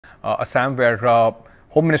Assam, where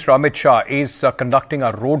Home Minister Amit Shah is conducting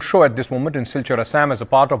a roadshow at this moment in Silchar, Assam, as a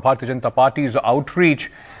part of Bharatiya Janata Party's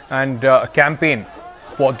outreach and campaign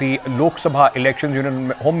for the Lok Sabha elections.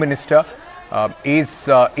 Union Home Minister is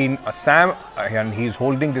in Assam and he's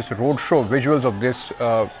holding this roadshow. Visuals of this,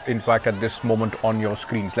 in fact, at this moment on your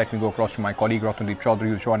screens. Let me go across to my colleague Rothandeep Chaudhary,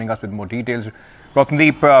 who's joining us with more details.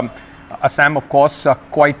 Rothandeep, Assam, of course,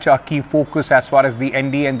 quite a key focus as far as the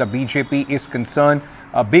NDA and the BJP is concerned.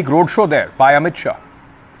 A big roadshow there by Amit Shah.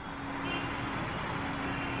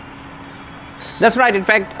 That's right. In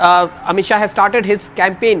fact, Amit Shah has started his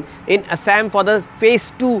campaign in Assam for the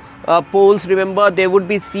phase 2 polls. Remember, there would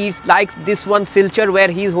be seats like this one, Silchar,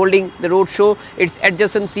 where he is holding the roadshow. Its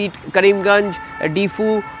adjacent seat, Karimganj,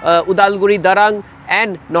 Difu, Udalguri, Darang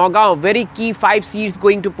and Nagaon, very key 5 seats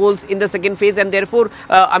going to polls in the second phase, and therefore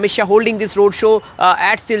Amit Shah holding this roadshow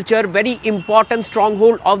at Silchar, very important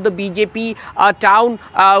stronghold of the BJP, town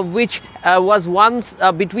which was once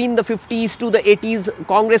between the 50s to the 80s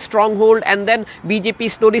Congress stronghold, and then BJP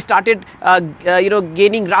slowly started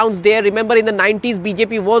gaining grounds there. Remember, in the 90s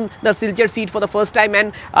BJP won the Silchar seat for the first time,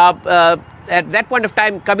 and at that point of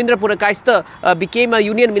time, Kabindra Purakaista became a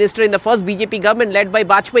union minister in the first BJP government led by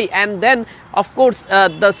Bajpayee, and then, of course,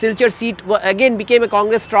 the Silchar seat again became a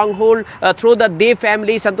Congress stronghold through the Dev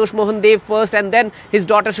family, Santosh Mohan Dev first, and then his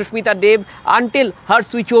daughter Sushmita Dev, until her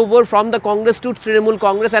switch over from the Congress to Trinamool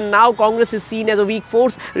Congress, and now Congress is seen as a weak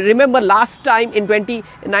force. Remember, last time in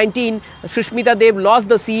 2019, Sushmita Dev lost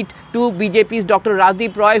the seat to BJP's Dr.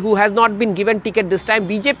 Rajdeep Roy, who has not been given ticket this time.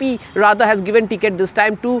 BJP rather has given ticket this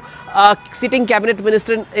time to sitting cabinet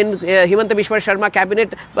minister in Himanta Biswa Sharma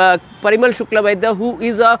cabinet, Parimal Shuklavaidya, who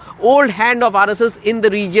is a old hand of RSS in the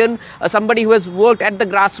region, somebody who has worked at the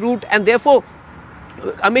grassroots, and therefore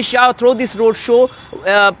Amit Shah through this roadshow,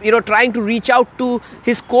 trying to reach out to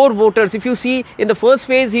his core voters. If you see, in the first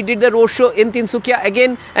phase, he did the roadshow in Tinsukia,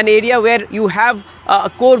 again an area where you have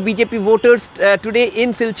core BJP voters today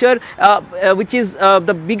in Silchar, which is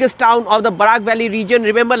the biggest town of the Barak Valley region.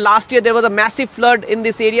 Remember, last year there was a massive flood in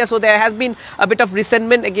this area, so there has been a bit of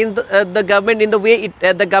resentment against the government in the way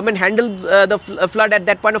the government handled the flood at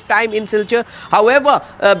that point of time in Silchar. However,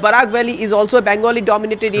 Barak Valley is also a Bengali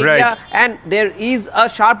dominated area, right, and there is a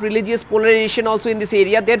sharp religious polarization also in this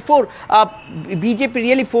area. Therefore, BJP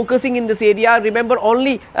really focusing in this area. Remember,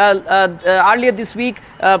 only earlier this week,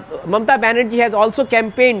 Mamata Banerjee has also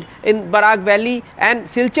campaigned in Barak Valley, and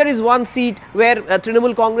Silchar is one seat where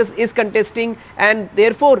Trinamool Congress is contesting, and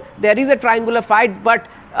therefore there is a triangular fight. But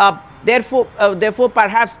therefore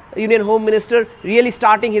perhaps Union Home Minister really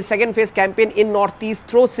starting his second phase campaign in Northeast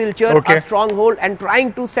through Silchar, a stronghold, and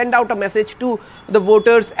trying to send out a message to the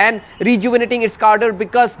voters and rejuvenating its cadre,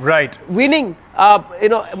 because winning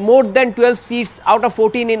more than 12 seats out of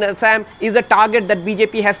 14 in Assam is a target that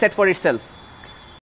BJP has set for itself.